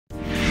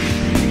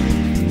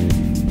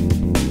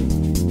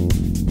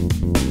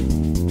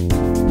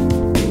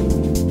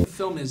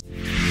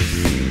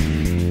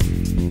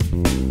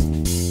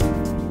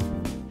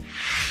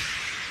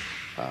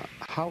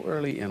How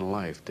early in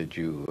life did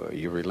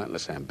your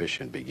relentless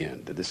ambition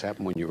begin? Did this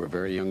happen when you were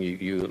very young?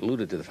 You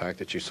alluded to the fact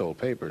that you sold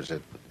papers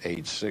at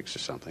age 6 or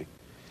something.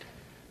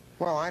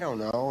 Well, I don't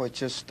know. It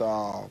just,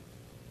 I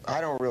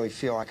don't really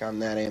feel like I'm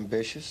that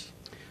ambitious.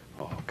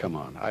 Oh, come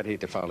on. I'd hate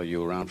to follow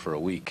you around for a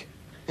week.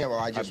 Yeah, well,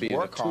 I just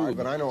work hard,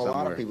 but I know a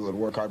lot of people that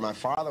work hard. My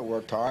father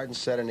worked hard and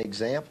set an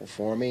example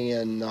for me,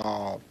 and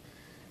I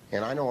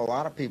know a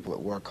lot of people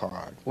that work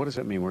hard. What does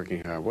that mean,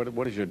 working hard?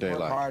 What is your day like?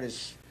 Work hard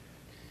is,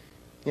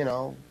 you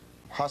know,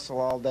 hustle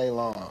all day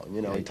long.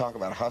 You know, you talk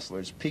about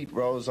hustlers. Pete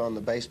Rose on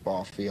the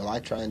baseball field. I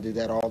try and do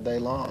that all day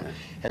long.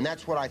 And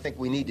that's what I think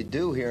we need to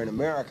do here in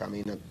America. I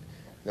mean,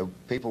 the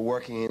people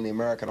working in the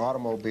American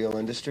automobile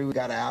industry, we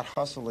got to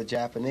out-hustle the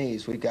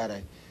Japanese. We got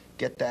to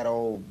get that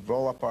old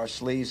roll up our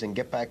sleeves and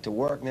get back to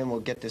work, and then we'll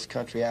get this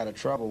country out of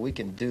trouble. We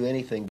can do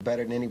anything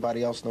better than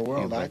anybody else in the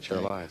world, I think.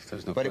 Your life.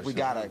 There's no but if we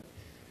got to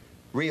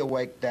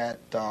reawake that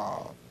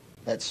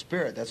that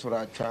spirit, that's what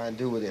I try and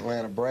do with the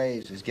Atlanta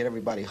Braves, is get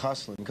everybody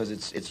hustling, because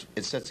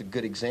it sets a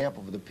good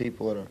example for the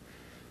people that are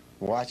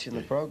watching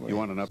the program. You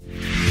want an up?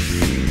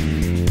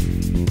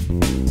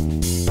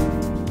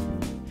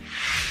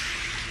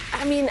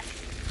 I mean,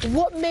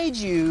 what made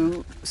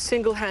you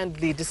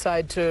single-handedly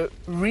decide to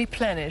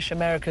replenish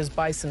America's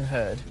bison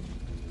herd?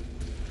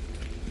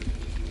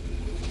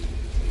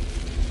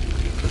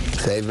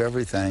 Save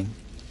everything.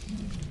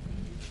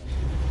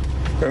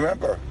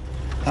 Remember,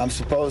 I'm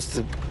supposed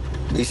to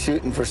be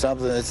shooting for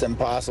something that's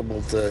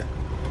impossible to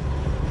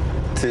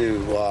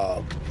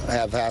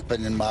have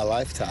happen in my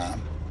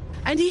lifetime.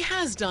 And he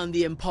has done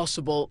the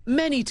impossible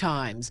many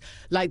times,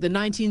 like the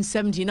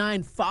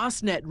 1979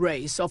 Fastnet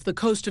race off the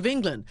coast of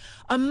England.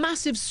 A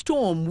massive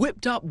storm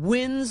whipped up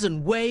winds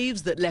and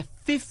waves that left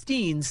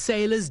 15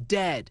 sailors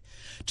dead.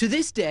 To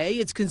this day,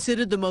 it's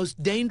considered the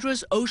most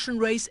dangerous ocean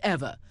race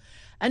ever.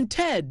 And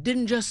Ted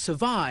didn't just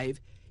survive,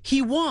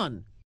 he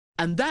won.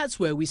 And that's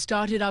where we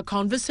started our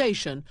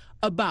conversation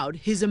about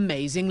his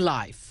amazing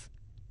life.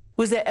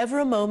 Was there ever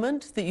a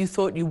moment that you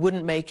thought you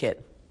wouldn't make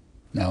it?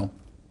 No.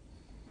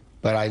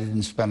 But I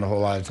didn't spend a whole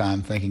lot of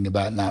time thinking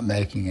about not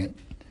making it.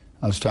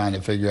 I was trying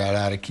to figure out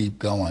how to keep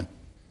going.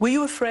 Were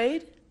you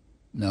afraid?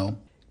 No.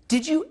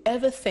 Did you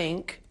ever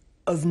think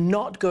of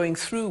not going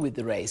through with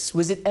the race?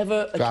 Was it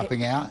ever...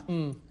 Dropping out?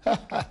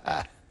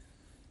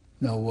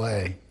 No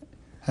way.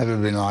 That would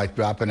have been like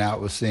dropping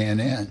out with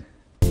CNN.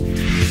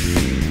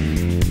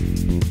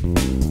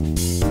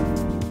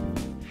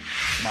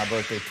 My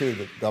birthday,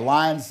 too. The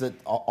lines that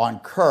are on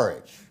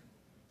courage.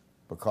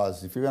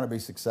 Because if you're going to be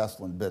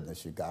successful in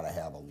business, you've got to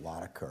have a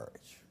lot of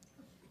courage.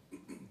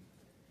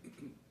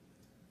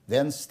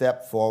 Then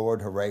step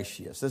forward,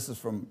 Horatius. This is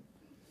from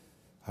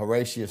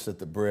Horatius at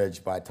the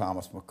Bridge by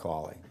Thomas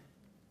Macaulay.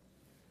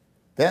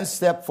 Then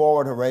step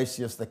forward,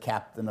 Horatius, the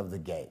captain of the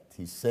gate.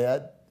 He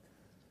said,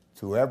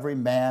 to every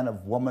man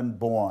of woman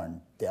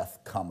born, death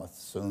cometh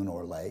soon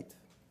or late.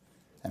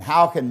 And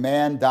how can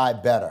man die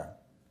better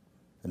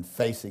than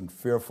facing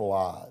fearful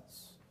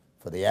odds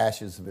for the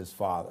ashes of his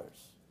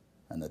fathers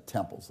and the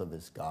temples of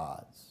his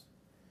gods?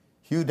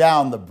 Hew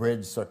down the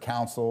bridge, Sir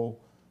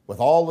Counsel, with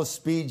all the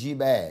speed ye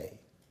may.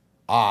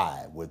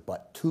 I, with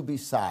but two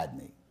beside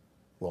me,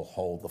 will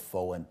hold the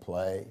foe in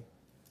play.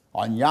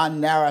 On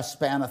yon narrow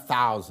span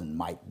 1,000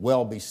 might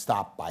well be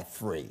stopped by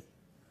 3.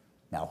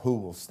 Now who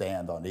will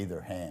stand on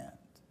either hand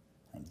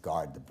and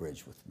guard the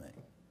bridge with me?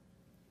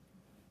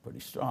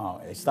 Pretty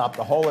strong. They stopped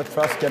the whole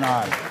Etruscan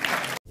army.